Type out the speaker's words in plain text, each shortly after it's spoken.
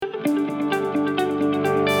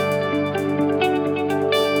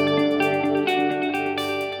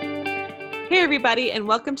everybody, and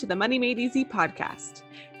welcome to the Money Made Easy podcast.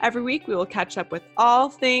 Every week, we will catch up with all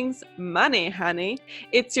things money, honey.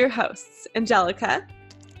 It's your hosts, Angelica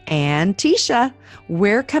and Tisha.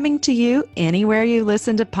 We're coming to you anywhere you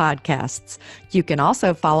listen to podcasts. You can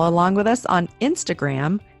also follow along with us on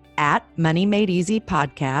Instagram at Money Made Easy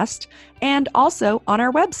Podcast and also on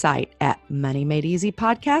our website at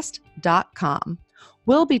moneymadeeasypodcast.com.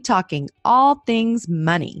 We'll be talking all things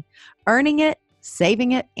money, earning it,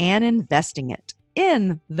 saving it, and investing it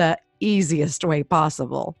in the easiest way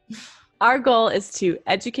possible. Our goal is to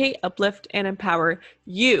educate, uplift, and empower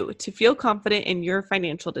you to feel confident in your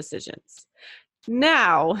financial decisions.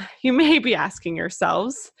 Now, you may be asking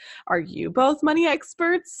yourselves, are you both money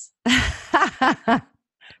experts?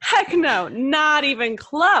 Heck no, not even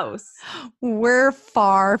close. We're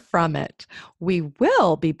far from it. We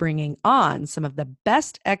will be bringing on some of the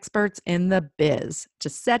best experts in the biz to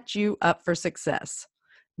set you up for success.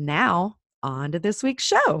 Now, on to this week's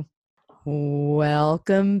show.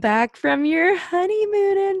 Welcome back from your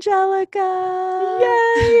honeymoon, Angelica.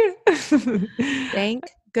 Yay! Thank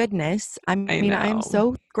goodness. I'm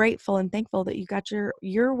so grateful and thankful that you got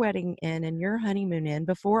your wedding in and your honeymoon in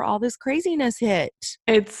before all this craziness hit.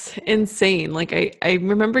 It's insane. Like I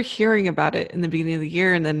remember hearing about it in the beginning of the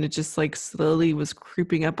year, and then it just like slowly was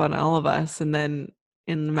creeping up on all of us. And then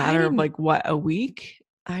in the matter of like a week?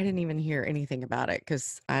 I didn't even hear anything about it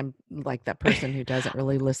because I'm like that person who doesn't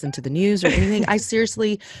really listen to the news or anything. I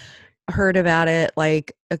seriously heard about it.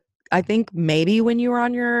 Like, I think maybe when you were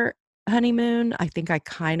on your honeymoon, I think I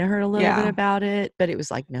kind of heard a little bit about it, but it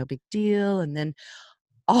was like no big deal. And then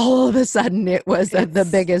all of a sudden it was the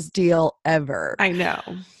biggest deal ever. I know.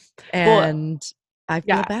 And I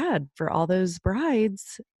feel bad for all those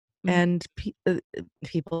brides and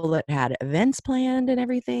people that had events planned and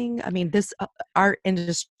everything. I mean, our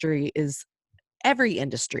industry is every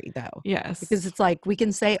industry though. Yes. Because it's like we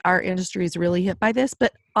can say our industry is really hit by this,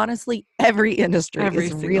 but honestly, every industry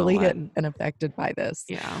is really hit and affected by this.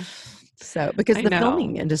 Yeah. So, because the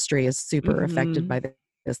filming industry is super affected by this.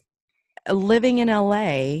 Living in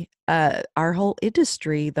LA, our whole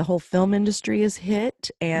industry, the whole film industry is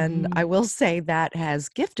hit. And I will say that has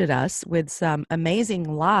gifted us with some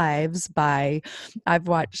amazing lives I've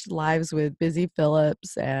watched lives with Busy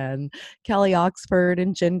Phillips and Kelly Oxford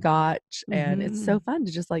and Jen Gotch. And it's so fun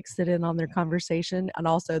to just like sit in on their conversation. And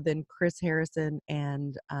also then Chris Harrison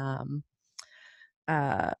and,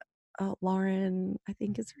 Lauren, I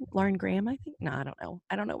think is Lauren Graham. I think I don't know.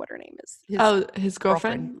 I don't know what her name is. His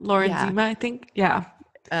girlfriend, Lauren Zima, I think. Yeah.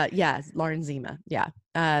 Lauren Zima. Yeah.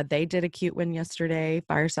 They did a cute one yesterday,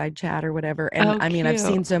 Fireside Chat or whatever. And cute. I've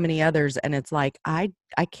seen so many others, and it's like I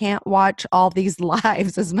can't watch all these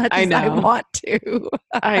lives as much as I want to.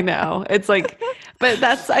 I know. It's like, but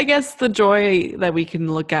that's, I guess, the joy that we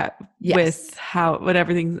can look at with how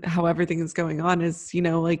everything is going on is,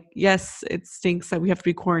 like, yes, it stinks that we have to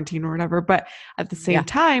be quarantined or whatever, but at the same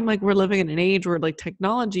time, like, we're living in an age where like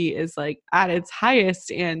technology is like at its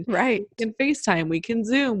highest, and we can FaceTime, we can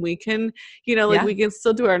Zoom, we can, we can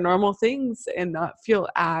still do our normal things and not feel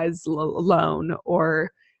as alone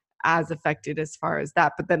or as affected as far as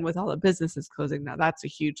that. But then with all the businesses closing now, that's a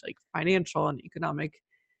huge like financial and economic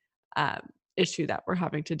issue that we're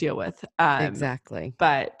having to deal with. Exactly.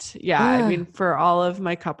 But I mean, for all of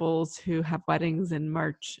my couples who have weddings in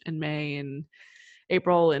March and May and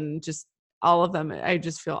April and just all of them, I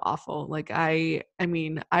just feel awful. Like I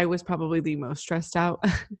mean, I was probably the most stressed out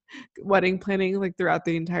wedding planning like throughout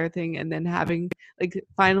the entire thing, and then having like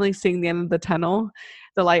finally seeing the end of the tunnel,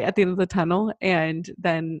 the light at the end of the tunnel, and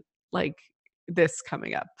then like this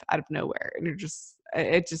coming up out of nowhere, and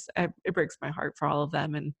it breaks my heart for all of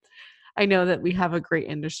them. And I know that we have a great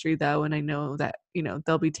industry though, and I know that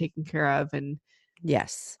they'll be taken care of, and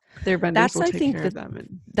yes, their vendors will take care of them.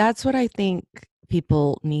 And that's what I think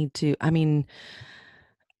people need to. I mean,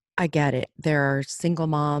 I get it. There are single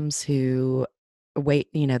moms who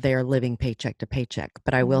they are living paycheck to paycheck.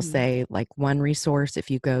 But I will say, like, one resource, if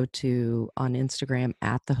you go to on Instagram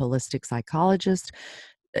at The Holistic Psychologist,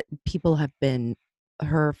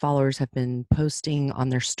 her followers have been posting on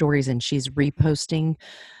their stories, and she's reposting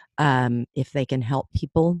if they can help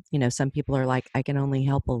people. Some people are like, I can only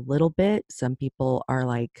help a little bit. Some people are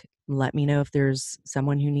like, let me know if there's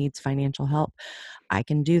someone who needs financial help. I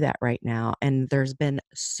can do that right now. And there's been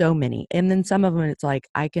so many. And then some of them, it's like,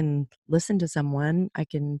 I can listen to someone, I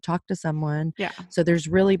can talk to someone. Yeah. So there's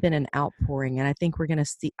really been an outpouring. And I think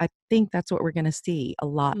I think that's what we're going to see a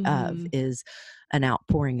lot of, is an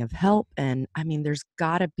outpouring of help. And I mean, there's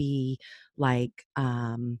got to be like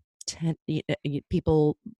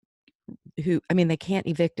people I mean, they can't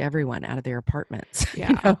evict everyone out of their apartments.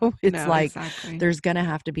 Yeah. It's no, like exactly. there's going to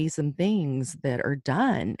have to be some things that are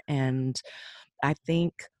done. And I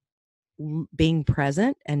think being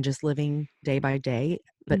present and just living day by day,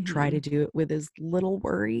 but try to do it with as little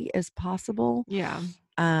worry as possible. Yeah.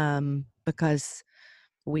 Because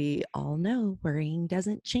we all know worrying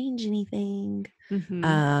doesn't change anything.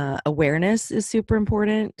 Awareness is super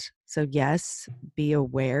important. So yes, be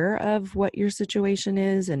aware of what your situation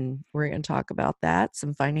is. And we're going to talk about that.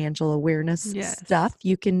 Some financial awareness stuff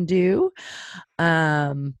you can do.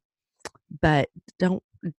 But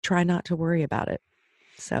try not to worry about it.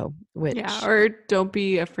 So, or don't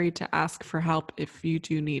be afraid to ask for help if you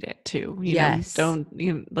do need it too. Don't,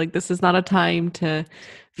 like, this is not a time to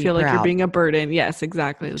feel like you're being a burden. Yes,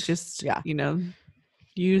 exactly. Just,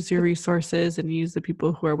 use your resources and use the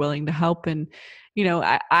people who are willing to help. And,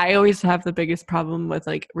 I always have the biggest problem with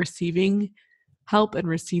like receiving help and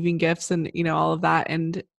receiving gifts and, all of that.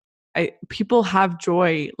 And people have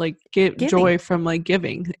joy, like joy from like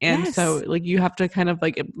giving. And so like you have to kind of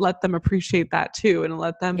like let them appreciate that too and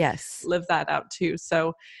let them live that out too.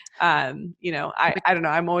 So, I don't know.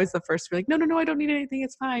 I'm always the first to be like, no, I don't need anything.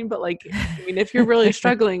 It's fine. But like, I mean, if you're really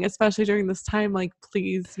struggling, especially during this time, like,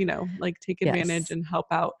 please, like take advantage and help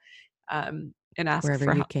out. And ask wherever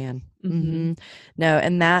for you help. can. No,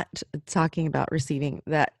 and that, talking about receiving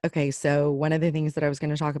that. Okay, so one of the things that I was going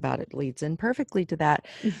to talk about, it leads in perfectly to that.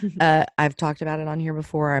 I've talked about it on here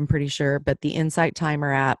before, I'm pretty sure, but the Insight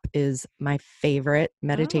Timer app is my favorite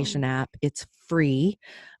meditation app. It's free.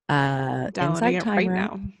 Downloading it right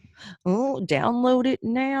now. Oh, download it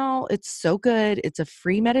now. It's so good. It's a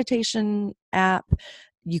free meditation app.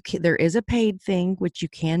 There is a paid thing which you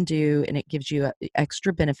can do, and it gives you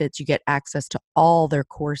extra benefits. You get access to all their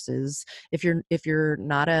courses. If you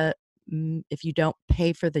don't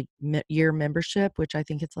pay for the year membership, which I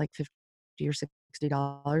think it's like $50 or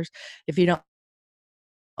 $60, if you don't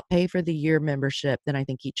pay for the year membership, then I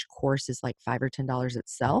think each course is like $5 or $10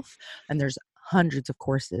 itself, and there's hundreds of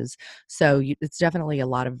courses. So it's definitely a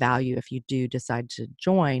lot of value if you do decide to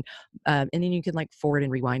join. And then you can like forward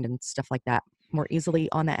and rewind and stuff like that more easily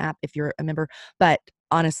on the app if you're a member. But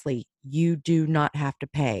honestly, you do not have to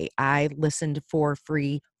pay. I listened for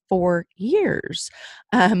free for years.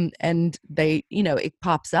 And they, it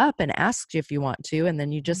pops up and asks you if you want to, and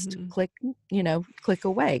then you just click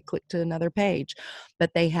away, click to another page.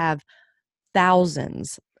 But they have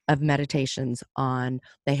thousands of meditations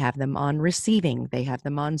they have them on receiving, they have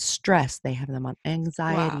them on stress, they have them on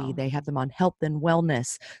anxiety, they have them on health and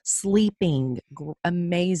wellness, sleeping,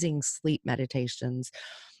 amazing sleep meditations,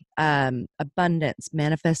 abundance,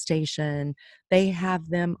 manifestation. They have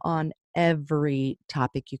them on every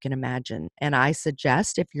topic you can imagine. And I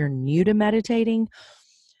suggest, if you're new to meditating,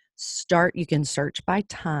 you can search by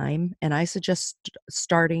time, and I suggest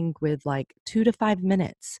starting with like 2 to 5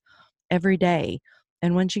 minutes every day.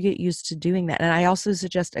 And once you get used to doing that, and I also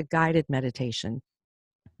suggest a guided meditation.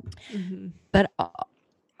 But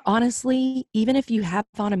honestly, even if you have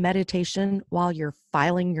on a meditation while you're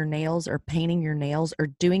filing your nails or painting your nails or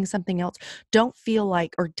doing something else, don't feel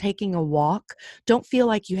like, or taking a walk, don't feel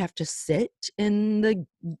like you have to sit in the,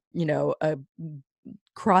 a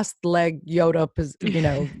crossed-leg yoga position.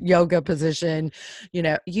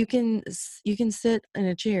 You can sit in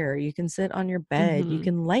a chair, you can sit on your bed, you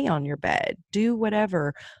can lay on your bed, do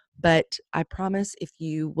whatever. But I promise, if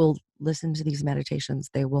you will listen to these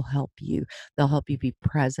meditations, they will help you. They'll help you be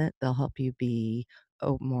present. They'll help you be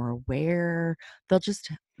more aware.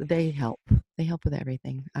 They help with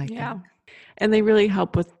everything, I think. And they really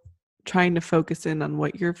help with trying to focus in on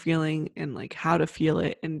what you're feeling and like how to feel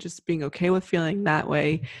it, and just being okay with feeling that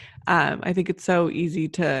way. I think it's so easy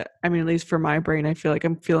to, at least for my brain, I feel like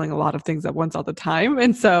I'm feeling a lot of things at once all the time.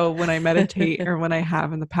 And so when I meditate or when I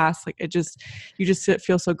have in the past, like you just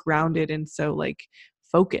feel so grounded and so like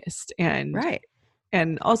focused, and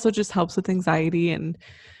also just helps with anxiety. And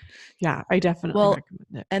yeah, I definitely recommend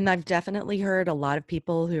it. And I've definitely heard a lot of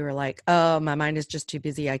people who are like, oh, my mind is just too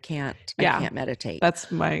busy. I can't meditate.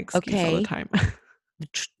 That's my excuse all the time.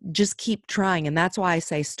 Just keep trying. And that's why I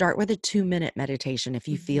say start with a 2-minute meditation if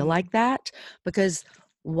you feel like that, because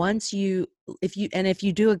if you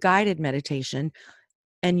do a guided meditation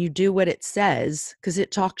and you do what it says, because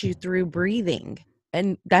it talks you through breathing.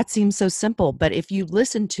 And that seems so simple, but if you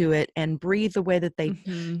listen to it and breathe the way that they,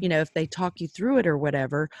 if they talk you through it or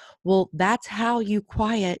whatever, well, that's how you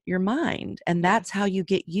quiet your mind. And that's how you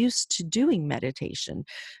get used to doing meditation.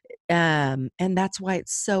 and that's why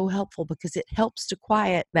it's so helpful, because it helps to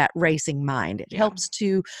quiet that racing mind. It helps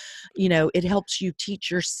to, it helps you teach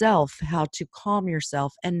yourself how to calm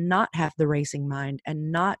yourself and not have the racing mind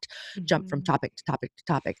and not jump from topic to topic to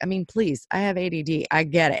topic. I mean, please, I have ADD. I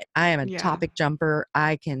get it. I am a topic jumper.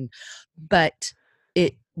 But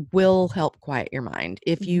it will help quiet your mind.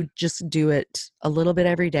 If you just do it a little bit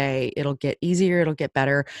every day, it'll get easier, it'll get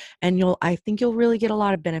better, and I think you'll really get a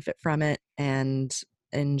lot of benefit from it and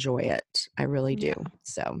enjoy it. I really do.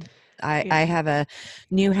 So I have a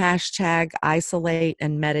new hashtag, isolate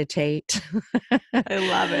and meditate. I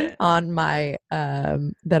love it. On my,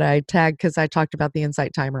 that I tagged, because I talked about the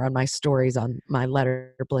Insight Timer on my stories on my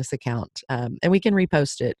Letter Bliss account. And we can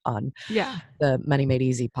repost it on the Money Made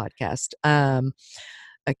Easy podcast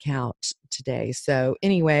account today. So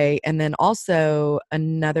anyway, and then also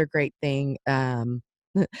another great thing,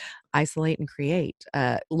 isolate and create.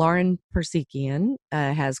 Lauren Persikian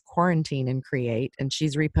has Quarantine and Create, and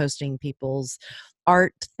she's reposting people's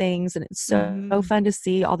art things, and it's so fun to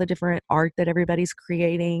see all the different art that everybody's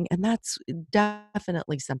creating, and that's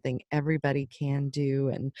definitely something everybody can do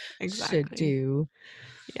and should do.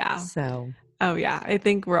 So I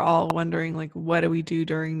think we're all wondering, like, what do we do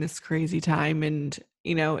during this crazy time? And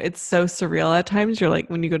it's so surreal at times. You're like,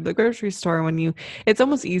 when you go to the grocery store, it's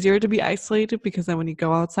almost easier to be isolated, because then when you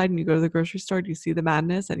go outside and you go to the grocery store, you see the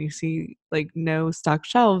madness and you see like no stock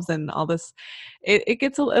shelves and all this. It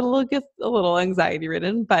gets a little anxiety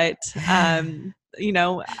ridden, but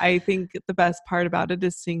I think the best part about it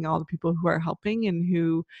is seeing all the people who are helping and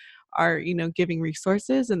who are giving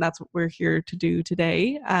resources, and that's what we're here to do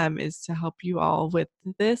today, is to help you all with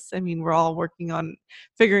this. I mean, we're all working on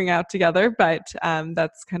figuring out together, but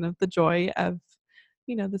that's kind of the joy of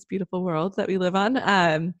this beautiful world that we live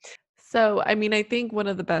on. So I mean, I think one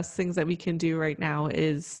of the best things that we can do right now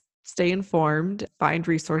is stay informed, find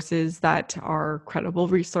resources that are credible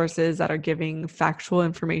resources that are giving factual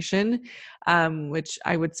information, which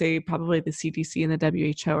I would say probably the CDC and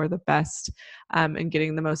the WHO are the best in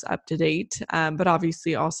getting the most up to date. But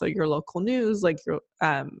obviously also your local news, like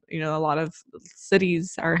a lot of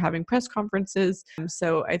cities are having press conferences.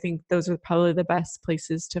 So I think those are probably the best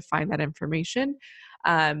places to find that information.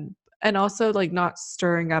 And also like not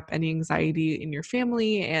stirring up any anxiety in your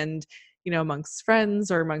family and amongst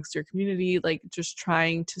friends or amongst your community, like just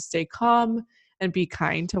trying to stay calm and be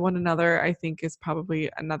kind to one another, I think is probably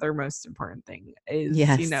another most important thing is,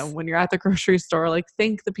 when you're at the grocery store, like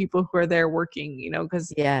thank the people who are there working,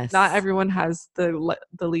 because not everyone has the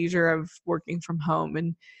leisure of working from home.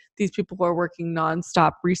 And these people who are working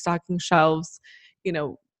nonstop, restocking shelves,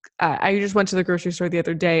 I just went to the grocery store the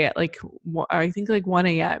other day at I think 1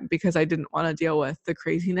 a.m. because I didn't want to deal with the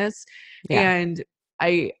craziness. And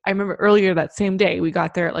I remember earlier that same day, we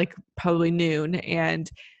got there at probably noon, and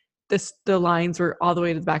the lines were all the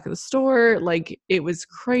way to the back of the store. Like it was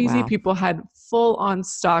crazy. Wow. People had full on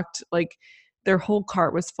stocked, their whole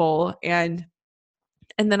cart was full. And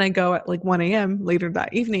then I go at 1 a.m. later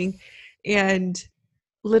that evening, and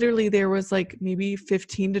literally there was maybe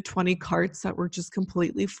 15 to 20 carts that were just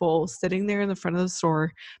completely full sitting there in the front of the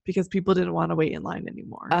store because people didn't want to wait in line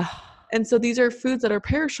anymore. And so these are foods that are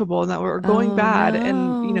perishable and that are going bad,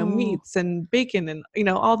 and meats and bacon and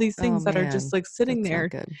all these things that are just sitting there.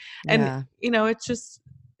 And it's just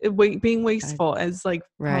being wasteful is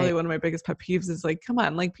probably one of my biggest pet peeves is come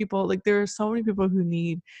on, people, there are so many people who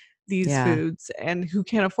need these foods and who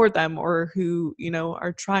can't afford them, or who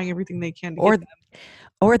are trying everything they can to get them.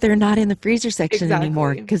 Or they're not in the freezer section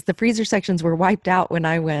anymore, because the freezer sections were wiped out when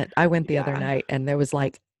I went the other night, and there was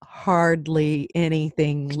hardly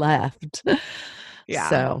anything left.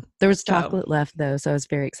 So there was chocolate left though, so I was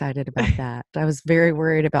very excited about that. I was very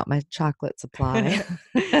worried about my chocolate supply.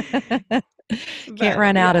 Can't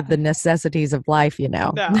run out of the necessities of life,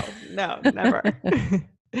 No, never.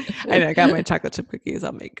 I know, I got my chocolate chip cookies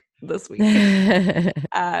I'll make this week.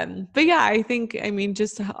 But yeah, I think,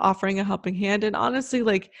 just offering a helping hand. And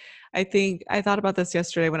honestly, I think I thought about this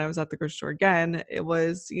yesterday when I was at the grocery store again. It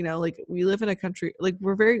was, we live in a country,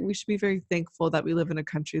 we should be very thankful that we live in a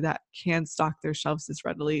country that can stock their shelves this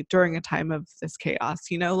readily during a time of this chaos,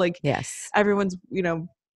 yes, everyone's,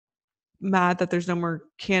 mad that there's no more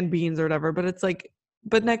canned beans or whatever, but it's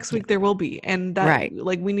but next week there will be. And that,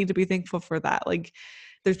 we need to be thankful for that.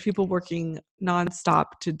 There's people working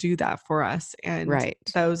nonstop to do that for us. And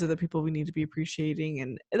those are the people we need to be appreciating.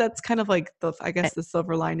 And that's kind of the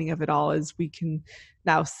silver lining of it all is we can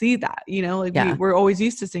now see that, we're always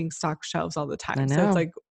used to seeing stock shelves all the time. So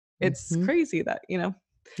it's it's crazy that,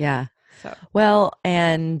 Yeah. So well,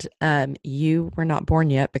 and you were not born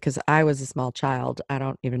yet because I was a small child. I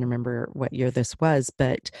don't even remember what year this was,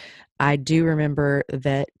 but I do remember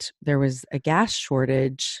that there was a gas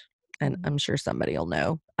shortage, and I'm sure somebody will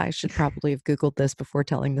know. I should probably have Googled this before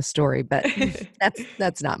telling the story, but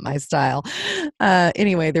that's not my style.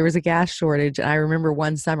 Anyway, there was a gas shortage. And I remember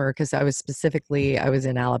one summer because I was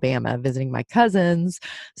in Alabama visiting my cousins.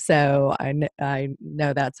 So I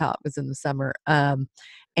know that's how it was in the summer.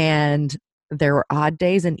 And there were odd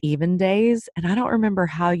days and even days. And I don't remember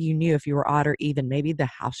how you knew if you were odd or even. Maybe the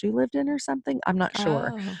house you lived in or something. I'm not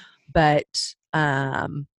sure. Oh. But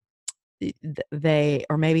they,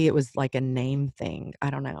 or maybe it was like a name thing.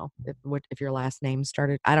 I don't know if your last name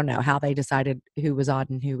started. I don't know how they decided who was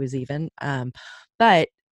odd and who was even. But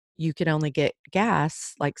you could only get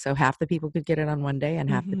gas, like, so half the people could get it on one day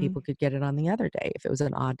and half the people could get it on the other day. If it was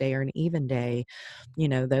an odd day or an even day,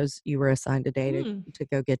 those, you were assigned a day to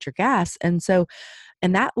go get your gas. And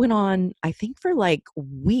that went on, I think, for like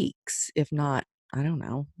weeks, if not, I don't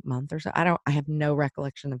know, month or so. I have no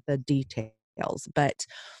recollection of the details, but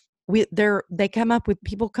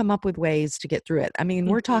people come up with ways to get through it. I mean,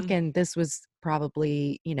 we're talking, this was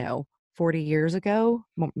probably, 40 years ago,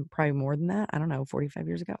 probably more than that. I don't know, 45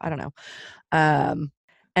 years ago. I don't know.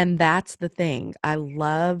 And that's the thing. I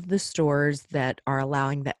love the stores that are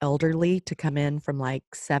allowing the elderly to come in from like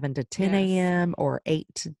 7 to 10 a.m. or 8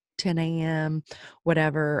 to 10 a.m.,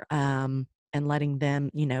 whatever. And letting them,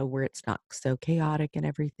 where it's not so chaotic and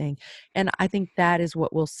everything. And I think that is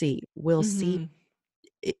what we'll see. We'll see,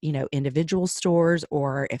 individual stores,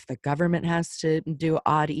 or if the government has to do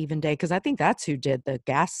odd even day, because I think that's who did the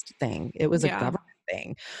gas thing. It was a government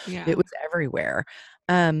thing. It was everywhere.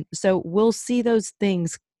 So we'll see those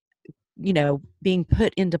things, being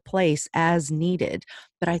put into place as needed.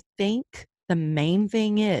 But I think the main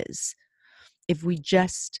thing is, if we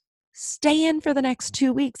just stay in for the next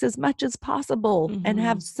 2 weeks as much as possible and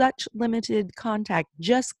have such limited contact,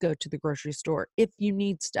 just go to the grocery store if you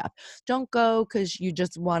need stuff. Don't go because you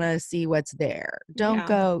just want to see what's there. Don't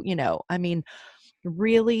go, I mean,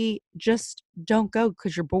 really just don't go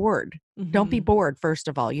because you're bored. Don't be bored. First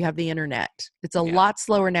of all, you have the internet. It's a lot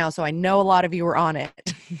slower now, so I know a lot of you are on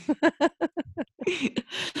it.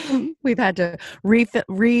 We've had to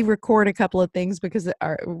re-record a couple of things because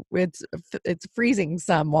it's freezing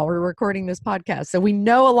some while we're recording this podcast. So we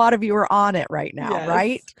know a lot of you are on it right now,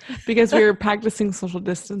 right? Because we're practicing social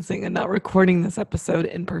distancing and not recording this episode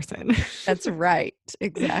in person. That's right.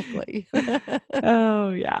 Exactly.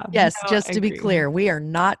 Oh, yeah. Yes, no, just to be clear, we are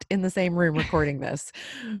not in the same room recording this.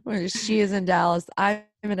 She is in Dallas. I'm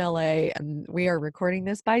in LA, and we are recording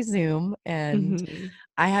this by Zoom. And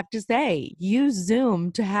I have to say, use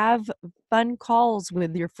Zoom to have fun calls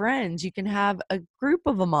with your friends. You can have a group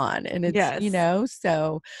of them on, and it's,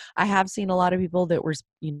 so I have seen a lot of people that were,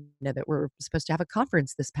 that were supposed to have a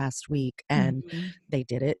conference this past week, and they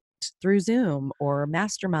did it through Zoom, or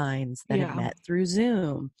masterminds that have met through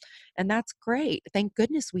Zoom. And that's great. Thank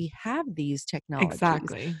goodness we have these technologies.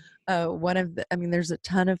 Exactly. There's a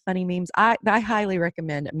ton of funny memes. I highly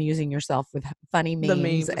recommend amusing yourself with funny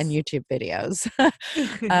memes and YouTube videos.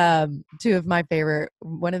 Two of my favorite,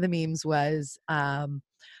 one of the memes was,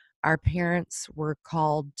 our parents were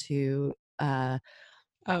called to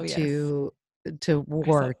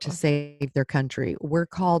war to save their country. We're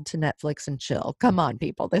called to Netflix and chill. Come on,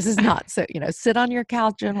 people. This is not so, sit on your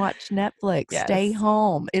couch and watch Netflix. Stay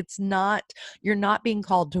home. It's not, you're not being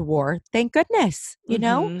called to war. Thank goodness,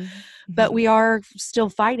 but we are still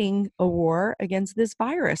fighting a war against this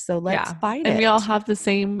virus. So let's fight it. And we all have the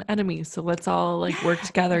same enemy. So let's all work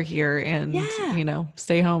together here and,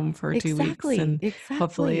 stay home for 2 weeks, and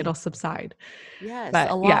hopefully it'll subside. Yes.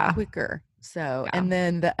 But, a lot quicker. So, and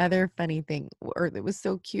then the other funny thing, or it was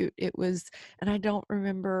so cute, it was, and I don't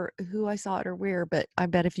remember who I saw it or where, but I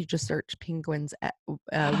bet if you just search penguins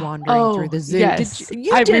wandering through the zoo, yes.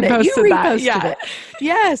 you did it. You reposted it.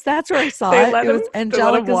 Yes, that's where I saw it. It was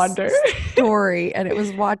Angelica's story, and it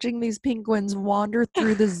was watching these penguins wander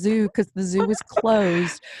through the zoo because the zoo was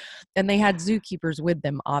closed. And they had zookeepers with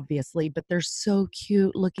them, obviously, but they're so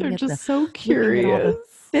cute looking so curious.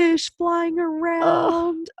 Fish flying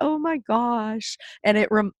around. Oh my gosh. And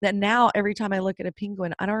and now every time I look at a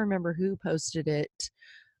penguin, I don't remember who posted it.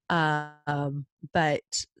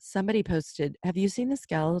 But somebody posted, have you seen the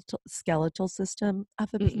skeletal system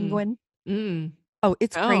of a penguin? Oh,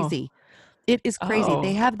 it's crazy. It is crazy.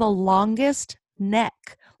 They have the longest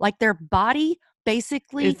neck, like their body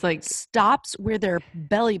basically it's like stops where their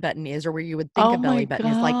belly button is, or where you would think a belly button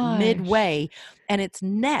is, like midway, and its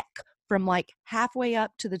neck from like halfway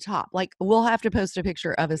up to the top. Like we'll have to post a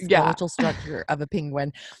picture of a skeletal structure of a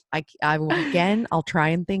penguin. I will again, I'll try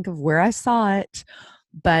and think of where I saw it,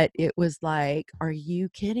 but it was like, are you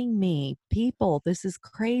kidding me? People, this is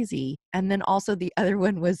crazy. And then also the other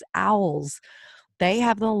one was owls. They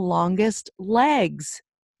have the longest legs.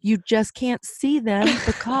 You just can't see them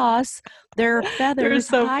because their feathers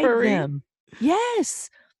so hide furry. them. Yes.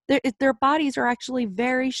 Their bodies are actually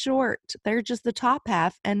very short. They're just the top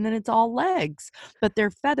half, and then it's all legs. But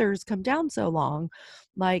their feathers come down so long,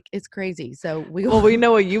 like it's crazy. So we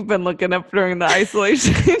know what you've been looking up during the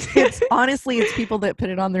isolation. Honestly, it's people that put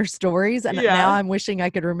it on their stories, and now I'm wishing I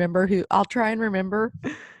could remember who. I'll try and remember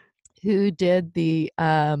who did the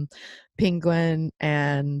penguin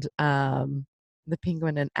and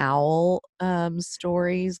owl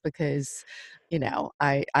stories, because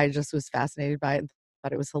I just was fascinated by it.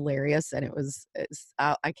 Thought it was hilarious, and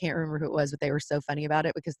I can't remember who it was, but they were so funny about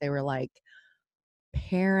it because they were like,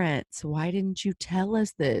 parents, why didn't you tell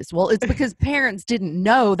us this? Well, it's because parents didn't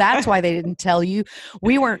know. That's why they didn't tell you.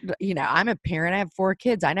 We weren't, I'm a parent. I have 4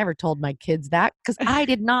 kids. I never told my kids that because I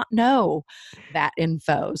did not know that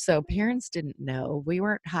info. So parents didn't know. We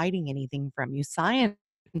weren't hiding anything from you. Scientists,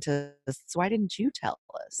 why didn't you tell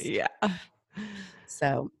us? Yeah.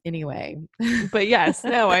 So anyway. But yes,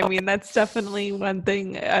 no, I mean, that's definitely one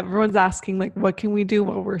thing. Everyone's asking, like, what can we do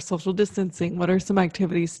while we're social distancing? What are some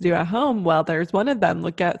activities to do at home? Well, there's one of them.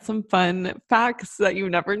 Look at some fun facts that you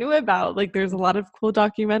never knew about. Like, there's a lot of cool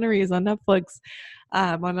documentaries on Netflix,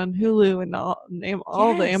 on Hulu, and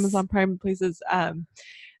all the Amazon Prime places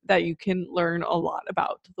that you can learn a lot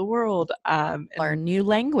about the world. Learn new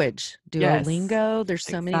language. Duolingo. There's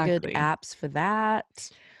so many good apps for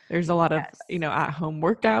that. There's a lot of, at-home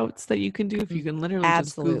workouts that you can do. If you can literally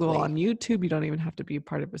just Google on YouTube, you don't even have to be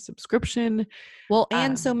part of a subscription. Well,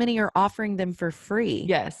 and so many are offering them for free.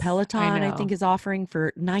 Yes. Peloton, I think, is offering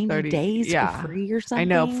for 90 days for free or something. I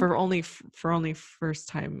know, for only first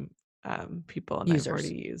time people, and users. I've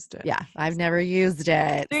already used it. Yeah, I've never used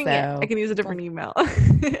it. Dang so it. I can use a different email.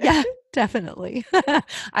 Yeah, definitely.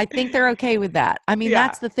 I think they're okay with that. I mean,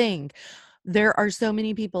 that's the thing. There are so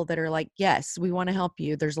many people that are like, yes, we want to help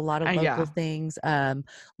you. There's a lot of local things.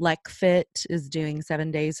 LecFit is doing 7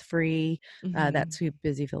 days free. That's who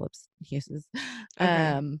Busy Phillips uses.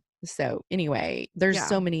 So anyway, there's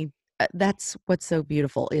so many. That's what's so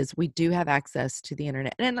beautiful is we do have access to the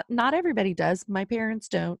internet, and not everybody does. My parents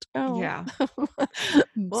don't. Yeah.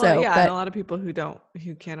 Well, and a lot of people who can't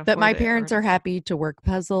afford it. But my parents are happy to work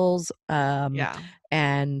puzzles,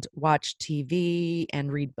 and watch TV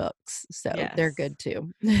and read books. So they're good too.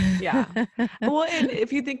 Yeah. Well, and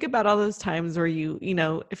if you think about all those times where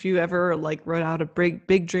if you ever like wrote out a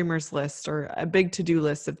big dreamers list or a big to-do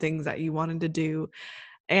list of things that you wanted to do,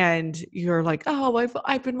 and you're like, oh,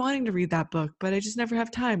 I've been wanting to read that book, but I just never have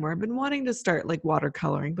time. Or I've been wanting to start like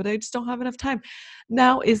watercoloring, but I just don't have enough time.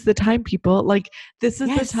 Now is the time, people. Like, this is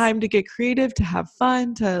the time to get creative, to have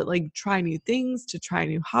fun, to like try new things, to try a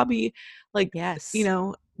new hobby. Like,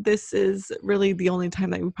 this is really the only time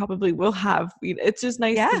that we probably will have. It's just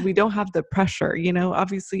nice because we don't have the pressure.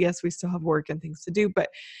 Obviously, yes, we still have work and things to do, but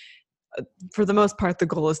for the most part, the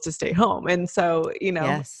goal is to stay home. And so,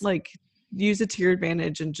 like, use it to your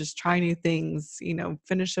advantage and just try new things,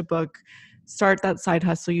 finish a book, start that side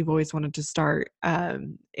hustle you've always wanted to start.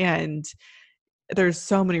 And there's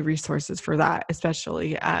so many resources for that,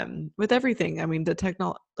 especially with everything. I mean, the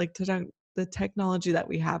technology that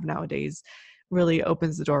we have nowadays really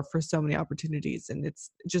opens the door for so many opportunities, and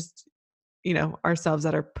it's just, ourselves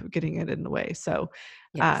that are getting it in the way. So,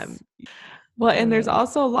 well, and there's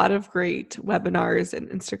also a lot of great webinars and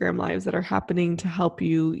Instagram lives that are happening to help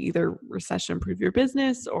you either recession-proof your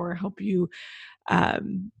business or help you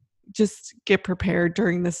just get prepared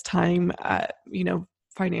during this time,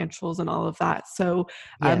 financials and all of that. So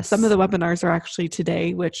some of the webinars are actually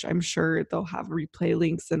today, which I'm sure they'll have replay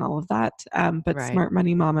links and all of that. But Smart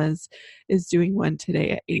Money Mamas is doing one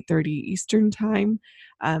today at 8:30 Eastern time.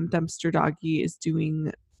 Dumpster Doggy is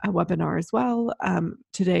doing a webinar as well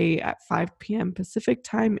today at 5 p.m. Pacific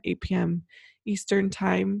time, 8 p.m. Eastern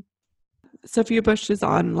time. Sophia Bush is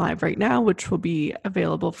on live right now, which will be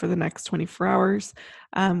available for the next 24 hours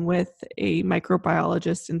with a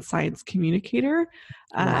microbiologist and science communicator.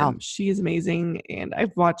 Wow. She is amazing, and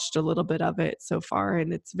I've watched a little bit of it so far,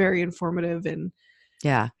 and it's very informative and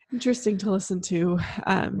interesting to listen to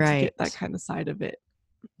get that kind of side of it.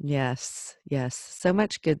 Yes. So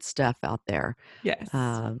much good stuff out there. Yes.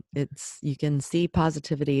 You can see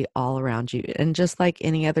positivity all around you. And just like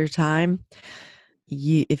any other time,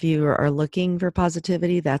 if you are looking for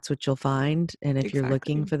positivity, that's what you'll find. And if you're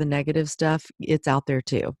looking for the negative stuff, it's out there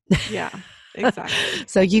too. Yeah, exactly.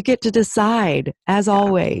 So you get to decide, as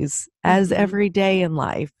always, as every day in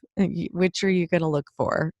life, which are you going to look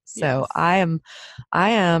for? So Yes. I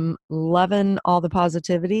am loving all the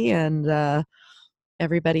positivity and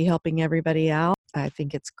everybody helping everybody out. I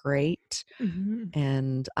think it's great.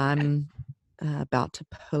 And I'm about to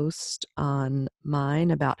post on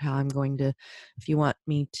mine about how I'm going to, if you want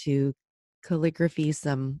me to calligraphy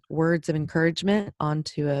some words of encouragement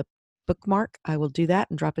onto a bookmark, I will do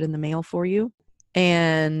that and drop it in the mail for you.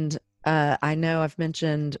 And I know I've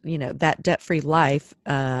mentioned, that Debt-Free Life,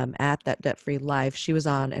 at that Debt-Free Life, she was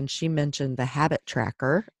on and she mentioned the Habit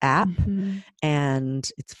Tracker app,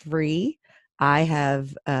 and it's free. I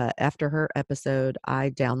have, after her episode,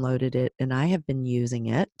 I downloaded it and I have been using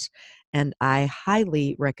it. And I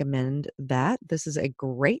highly recommend that. This is a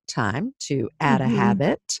great time to add a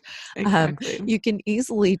habit. Exactly. You can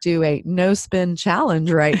easily do a no spend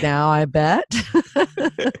challenge right now, I bet.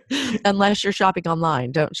 Unless you're shopping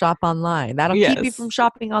online. Don't shop online. That'll keep you from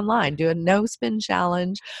shopping online. Do a no spend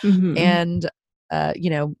challenge and,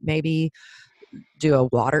 maybe do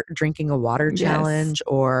drinking a water challenge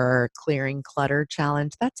or clearing clutter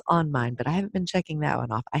challenge. That's on mine, but I haven't been checking that one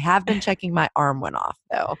off. I have been checking my arm one off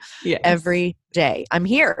though. Every day. I'm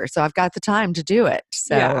here, so I've got the time to do it.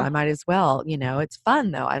 So I might as well, it's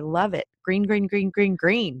fun though. I love it. Green, green, green, green,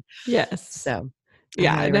 green. Yes. So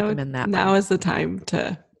I recommend that. Now is the time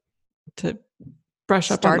to brush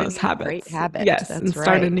up on those habits. Great habit. Yes. That's and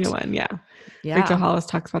start a new one. Yeah. Rachel Hollis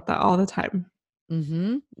talks about that all the time.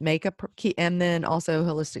 And then also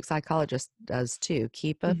holistic psychologist does too.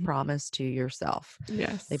 Keep a promise to yourself.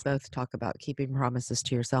 Yes. They both talk about keeping promises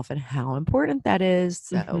to yourself and how important that is.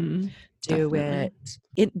 So do it.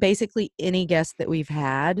 Basically any guest that we've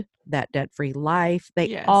had, that Debt-Free Life,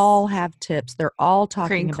 they all have tips. They're all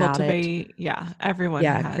talking about Cultivate. It. Yeah. Everyone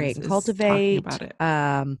Create and Cultivate.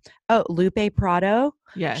 Lupe Prado.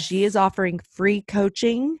 Yes. She is offering free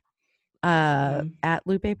coaching. At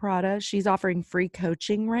Lupe Prada. She's offering free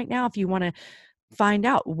coaching right now. If you want to find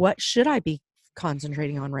out what should I be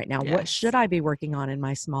concentrating on right now, what should I be working on in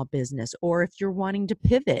my small business, or if you're wanting to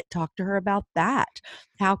pivot, talk to her about that.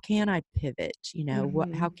 How can I pivot?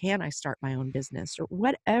 How can I start my own business or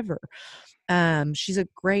whatever? She's a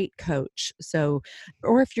great coach. So,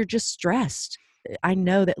 or if you're just stressed, I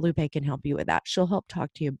know that Lupe can help you with that. She'll help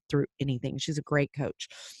talk to you through anything. She's a great coach.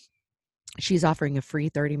 She's offering a free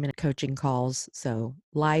 30-minute coaching calls. So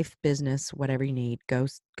life, business, whatever you need, go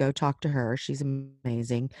talk to her. She's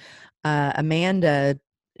amazing. Amanda,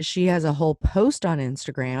 she has a whole post on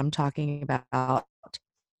Instagram talking about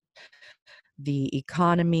the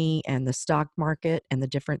economy and the stock market and the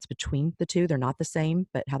difference between the two. They're not the same,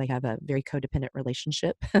 but how they have a very codependent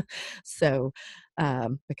relationship. So,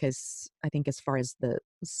 because I think as far as the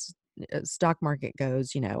stock market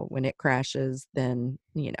goes, when it crashes, then,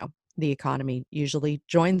 the economy usually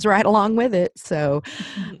joins right along with it. So,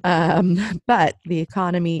 but the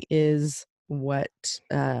economy is what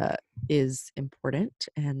is important.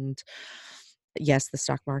 And yes, the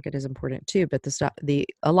stock market is important too, but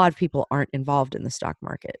a lot of people aren't involved in the stock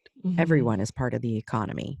market. Everyone is part of the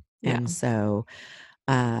economy. And so,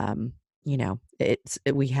 it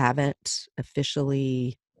hasn't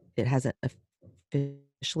officially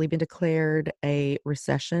been declared a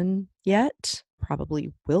recession yet.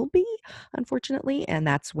 Probably will be, unfortunately. And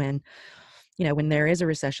that's when, when there is a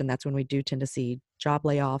recession, that's when we do tend to see job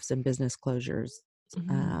layoffs and business closures.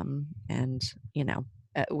 And,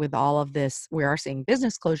 with all of this, we are seeing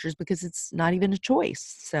business closures because it's not even a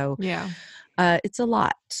choice. So it's a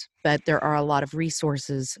lot, but there are a lot of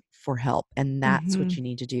resources for help. And that's what you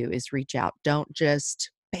need to do is reach out. Don't just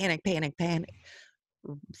panic.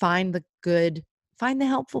 Find the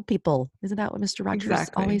helpful people. Isn't that what Mr. Rogers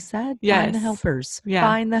always said? Yes. Find the helpers.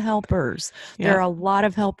 Find the helpers. There are a lot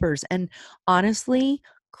of helpers. And honestly,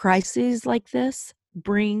 crises like this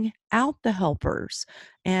bring out the helpers.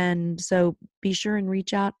 And so be sure and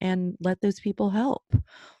reach out and let those people help.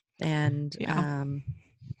 And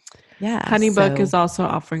HoneyBook is also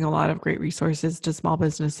offering a lot of great resources to small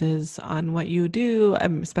businesses on what you do,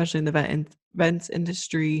 especially in the events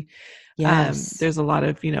industry. There's a lot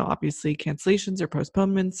of, obviously cancellations or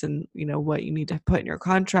postponements and, what you need to put in your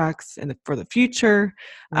contracts and for the future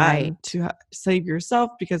to save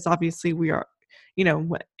yourself, because obviously we are,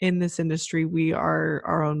 in this industry, we are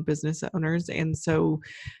our own business owners. And so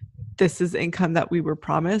this is income that we were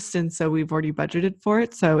promised. And so we've already budgeted for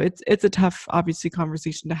it. So it's a tough, obviously,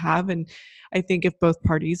 conversation to have. And I think if both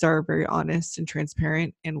parties are very honest and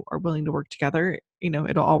transparent and are willing to work together,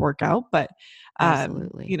 it'll all work out. But,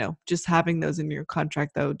 absolutely, just having those in your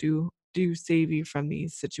contract though, do save you from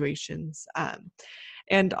these situations.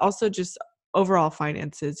 And also just overall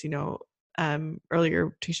finances,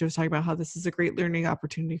 earlier Tisha was talking about how this is a great learning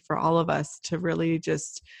opportunity for all of us to really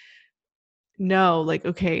just know, like,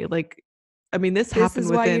 okay, like, I mean, this happened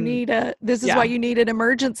is why you need an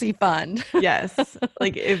emergency fund. Yes.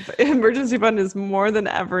 Like if emergency fund is more than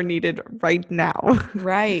ever needed right now.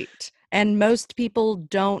 Right. And most people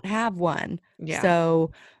don't have one. Yeah.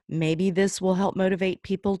 So maybe this will help motivate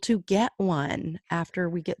people to get one after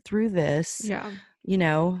we get through this. Yeah.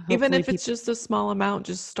 Even if it's just a small amount,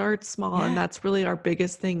 just start small. Yeah. And that's really our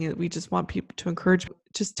biggest thing. We just want people to encourage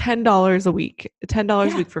just $10 a week,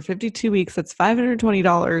 $10 a week for 52 weeks. That's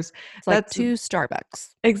 $520. It's like 2 Starbucks.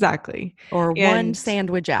 Exactly. Or one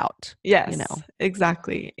sandwich out. Yes,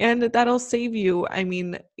 exactly. And that'll save you. I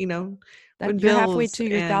mean, that you're halfway to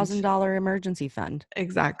your $1,000 emergency fund.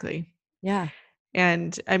 Exactly. Yeah.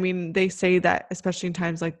 And I mean, they say that especially in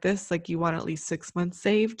times like this, like you want at least 6 months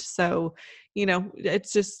saved. So,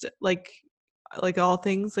 it's just like all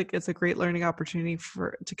things, like it's a great learning opportunity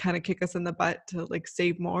to kind of kick us in the butt to like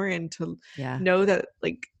save more and to know that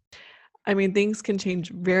like, I mean, things can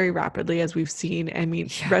change very rapidly as we've seen. I mean,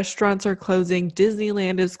 restaurants are closing.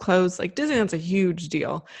 Disneyland is closed. Like Disneyland's a huge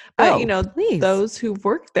deal. But, those who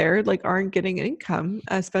work there like aren't getting income,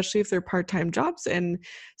 especially if they're part-time jobs. And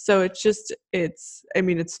so it's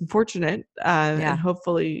unfortunate. And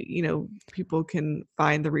hopefully, people can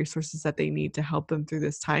find the resources that they need to help them through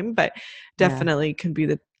this time. But definitely can be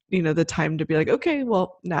the time to be like, okay,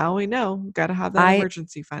 well, now I know, got to have that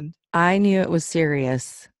emergency fund. I knew it was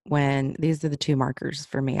serious when these are the 2 markers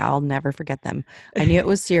for me. I'll never forget them. I knew it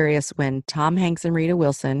was serious when Tom Hanks and Rita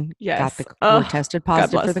Wilson were tested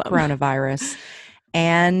positive for the coronavirus.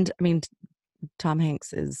 And I mean, Tom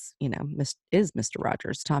Hanks is Mr.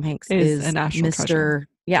 Rogers. Tom Hanks is a national Mr. treasure.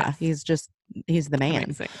 Yeah, he's the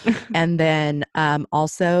man. And then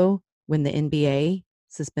also when the NBA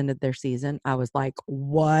suspended their season, I was like,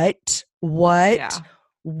 what? Yeah.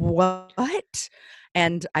 What?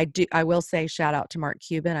 And I will say shout out to Mark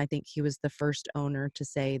Cuban. I think he was the first owner to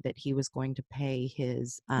say that he was going to pay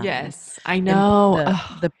his yes, I know.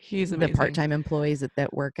 He's amazing. The part-time employees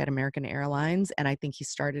that work at American Airlines. And I think he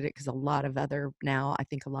started it because a lot of other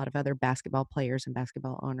basketball players and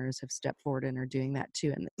basketball owners have stepped forward and are doing that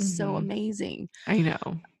too. And it's so amazing. I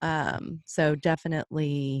know. So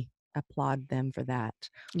definitely applaud them for that.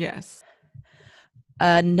 Yes.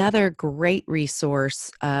 Another great resource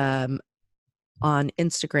on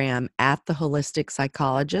Instagram at The Holistic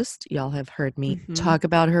Psychologist. Y'all have heard me talk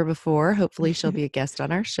about her before. Hopefully she'll be a guest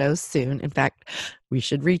on our show soon. In fact, we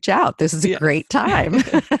should reach out. This is a great time.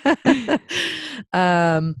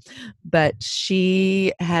 But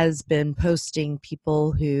she has been posting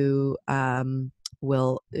people who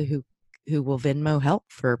will Venmo help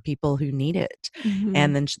for people who need it.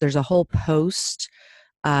 And then there's a whole post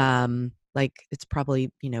like it's probably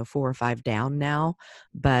 4 or 5 down now,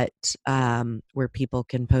 but where people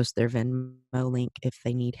can post their Venmo link if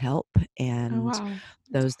they need help, and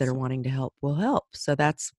those that are wanting to help will help. So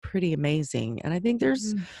that's pretty amazing, and I think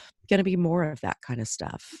there's going to be more of that kind of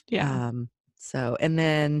stuff. So, and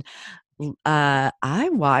then I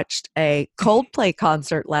watched a Coldplay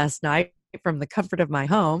concert last night from the comfort of my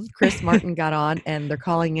home. Chris Martin got on, and they're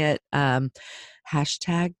calling it #Together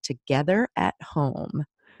at Home.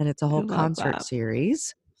 And it's a whole concert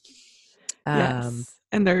series. Yes.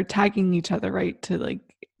 And they're tagging each other, right? To like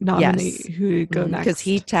nominate who to go next. Because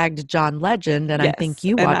he tagged John Legend, and I think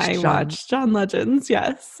you watched watched John Legend's.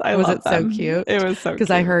 Yes. I love them. So cute? It was so cute. Because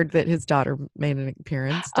I heard that his daughter made an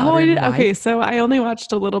appearance. I did. Okay. So I only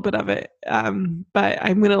watched a little bit of it. But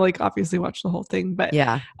I'm going to like obviously watch the whole thing. But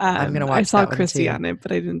I'm going to watch I saw Chrissy on it,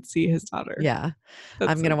 but I didn't see his daughter. Yeah.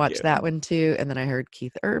 I'm going to watch that one too. And then I heard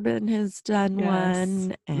Keith Urban has done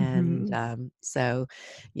one. And so,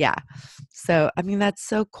 yeah. So, I mean, that's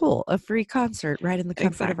so cool. A free concert right in the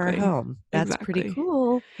comfort of our home. That's pretty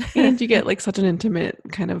cool. And you get like such an intimate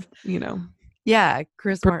kind of, Yeah,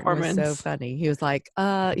 Chris Martin was so funny. He was like,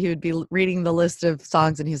 he would be reading the list of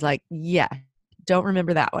songs and he's like, yeah, don't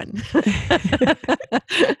remember that one.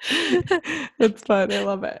 It's fun. I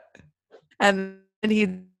love it. And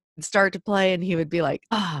he'd start to play and he would be like,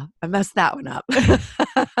 I messed that one up.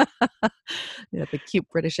 The cute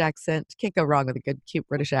British accent. Can't go wrong with a good cute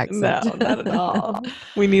British accent. No, not at all.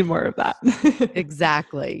 We need more of that.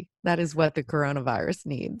 Exactly. That is what the coronavirus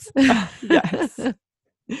needs. Yes.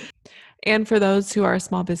 And for those who are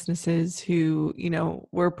small businesses who,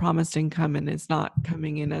 were promised income and is not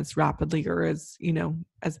coming in as rapidly or as,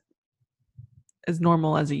 as as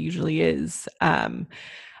normal as it usually is.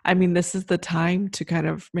 I mean, this is the time to kind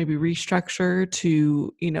of maybe restructure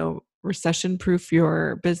to, recession proof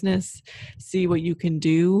your business, see what you can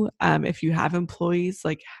do. If you have employees,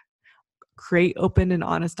 like create open and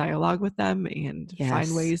honest dialogue with them and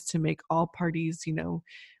find ways to make all parties,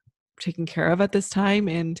 taken care of at this time.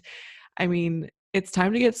 And I mean, it's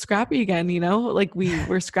time to get scrappy again, like we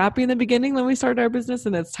were scrappy in the beginning when we started our business,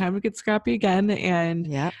 and it's time to get scrappy again. And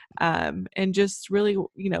just really,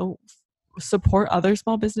 support other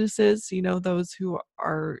small businesses, those who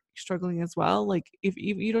are struggling as well. Like if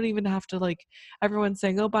you don't even have to, like everyone's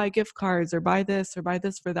saying, oh, buy gift cards or buy this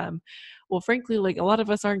for them. Well, frankly, like a lot of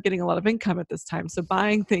us aren't getting a lot of income at this time. So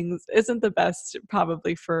buying things isn't the best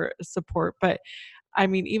probably for support. But I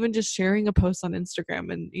mean, even just sharing a post on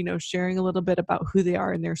Instagram and, sharing a little bit about who they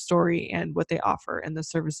are in their story and what they offer and the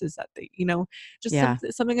services that they, just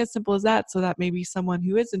something as simple as that, so that maybe someone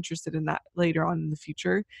who is interested in that later on in the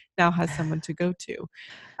future now has someone to go to.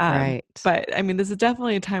 Right. But I mean, this is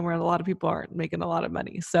definitely a time where a lot of people aren't making a lot of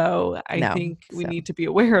money. So I think we need to be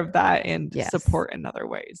aware of that and support in other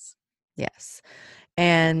ways. Yes.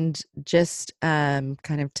 And just kind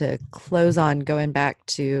of to close on, going back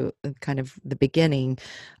to kind of the beginning,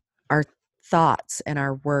 our thoughts and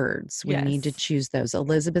our words, we need to choose those.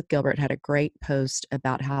 Elizabeth Gilbert had a great post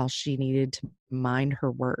about how she needed to mind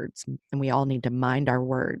her words, and we all need to mind our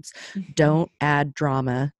words. Mm-hmm. Don't add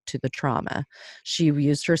drama to the trauma. She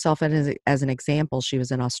used herself as an example. She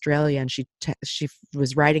was in Australia, and she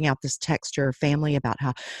was writing out this text to her family about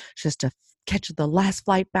how she has to catch the last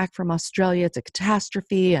flight back from Australia. It's a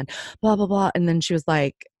catastrophe and blah, blah, blah. And then she was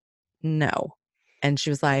like, no. And she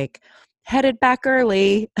was like, headed back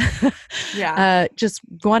early. Just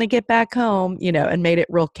want to get back home, and made it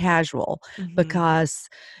real casual. Mm-hmm. Because,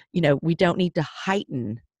 we don't need to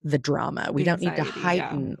heighten the drama. We don't need to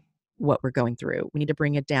heighten what we're going through. We need to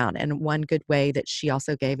bring it down. And one good way that she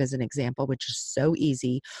also gave as an example, which is so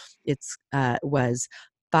easy, was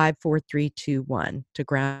 5, 4, 3, 2, 1 to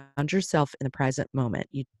ground yourself in the present moment.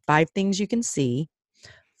 5 things you can see,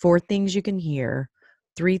 4 things you can hear,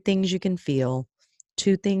 3 things you can feel,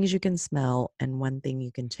 2 things you can smell, and 1 thing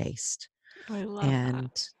you can taste. I love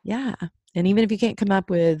that. Yeah. And even if you can't come up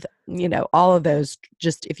with, all of those,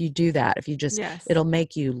 just if you do that, it'll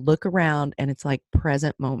make you look around, and it's like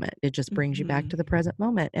present moment. It just brings you back to the present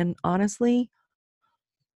moment. And honestly,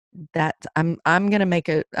 that I'm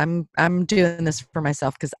doing this for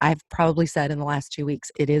myself, because I've probably said in the last 2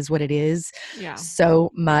 weeks, it is what it is,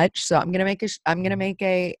 so much. So I'm gonna I'm gonna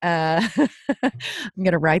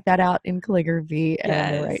write that out in calligraphy,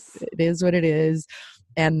 and write, it is what it is.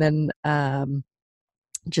 And then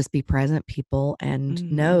just be present, people,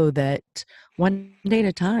 and know that one day at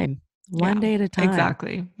a time. One day at a time.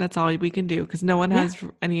 Exactly. That's all we can do, because no one has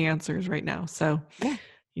any answers right now. So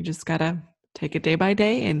you just gotta take it day by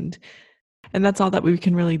day, and that's all that we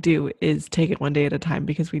can really do, is take it one day at a time,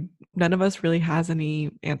 because none of us really has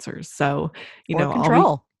any answers. So,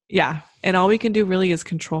 control. And all we can do really is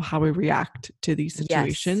control how we react to these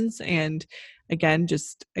situations. And again,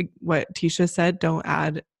 just what Tisha said, don't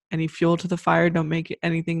add any fuel to the fire. Don't make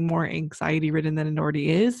anything more anxiety ridden than it already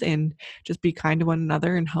is, and just be kind to one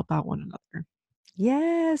another and help out one another.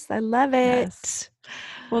 Yes, I love it. Yes.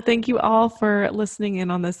 Well, thank you all for listening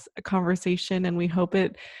in on this conversation, and we hope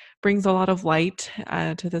it brings a lot of light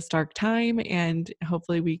to this dark time, and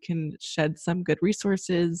hopefully we can shed some good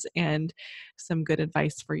resources and some good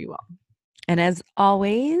advice for you all. And as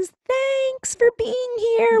always, thanks for being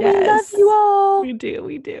here. Yes, we love you all.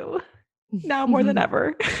 We do. Now more than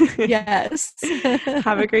ever. Yes.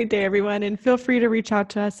 Have a great day, everyone. And feel free to reach out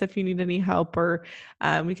to us if you need any help, or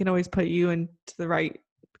we can always put you into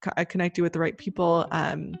connect you with the right people.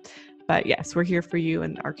 But yes, we're here for you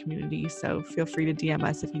and our community. So feel free to DM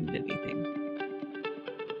us if you need anything.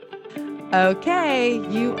 Okay,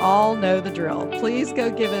 you all know the drill. Please go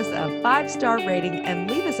give us a 5-star rating and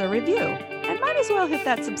leave us a review. And might as well hit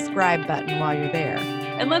that subscribe button while you're there.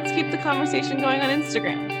 And let's keep the conversation going on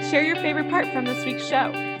Instagram. Share your favorite part from this week's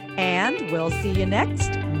show. And we'll see you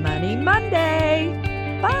next Money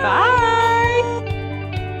Monday. Bye. Bye.